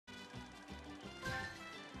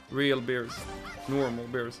real beers, normal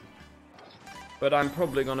beers. But I'm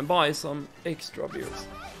probably gonna buy some extra beers.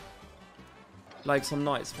 Like some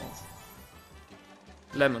nice ones.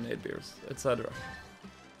 Lemonade beers, etc.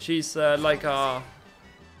 She's like a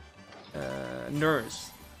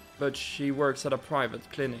nurse, but she works at a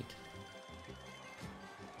private clinic.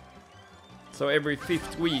 So every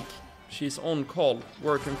 5th week, she's on call,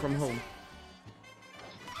 working from home.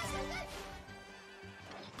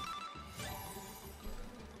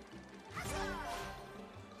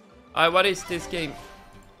 What is this game?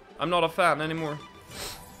 I'm not a fan anymore.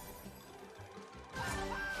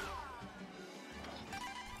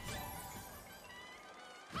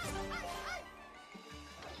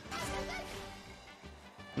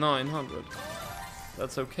 $900.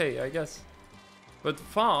 That's okay, I guess. But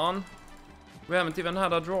fan, we haven't even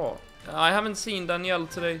had a draw. I haven't seen Danielle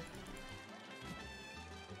today.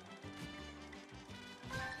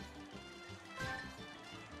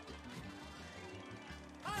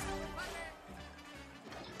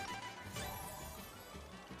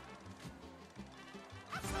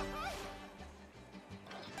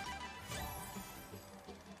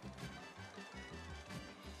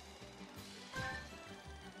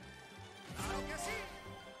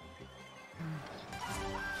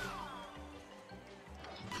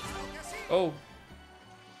 Oh.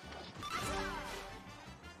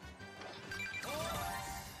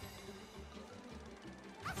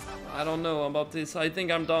 I don't know about this. I think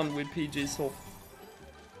I'm done with PG Soft.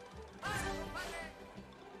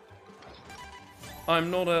 I'm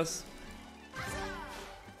not as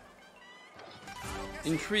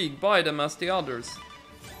intrigued by them as the others.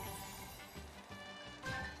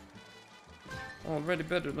 Already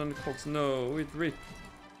better than the Cox. No, it ripped.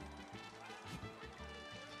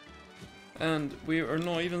 And we are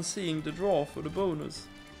not even seeing the draw for the bonus.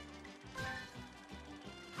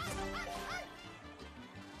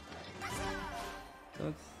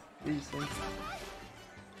 That's decent.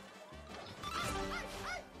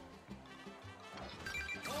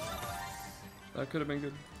 That could have been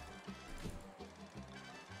good.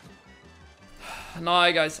 Nah,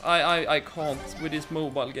 guys, I can't with these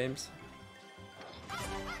mobile games.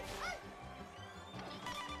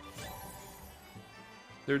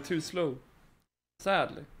 They're too slow.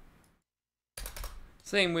 Sadly.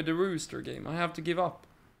 Same with the Rooster game. I have to give up.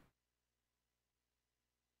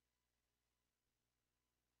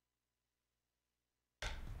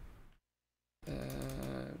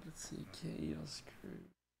 Let's see. Chaos Crew.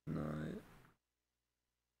 No.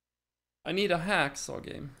 I need a hacksaw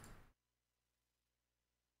game.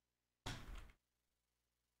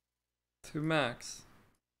 To max.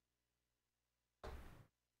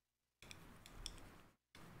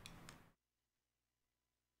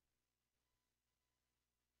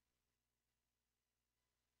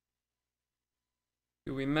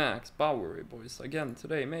 Do we max Bowery Boys again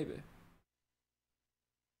today, maybe?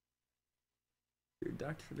 You'd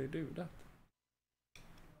actually do that.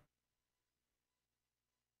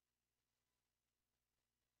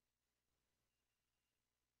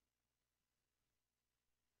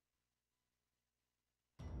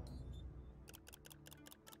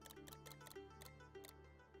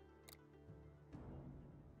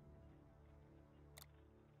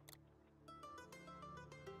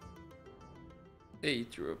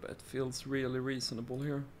 €8 bet feels really reasonable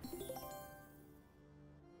here.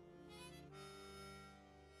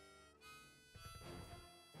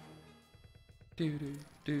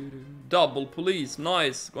 Double police,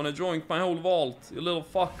 nice. Gonna join my whole vault, you little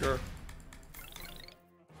fucker.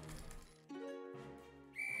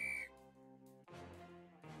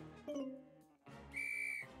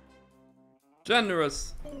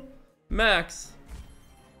 Generous. Max.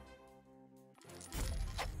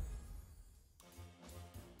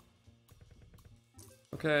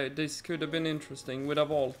 Okay, this could have been interesting with a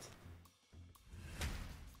vault.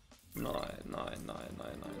 Nine.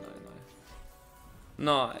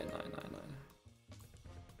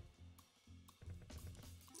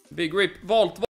 Big rip. Vault.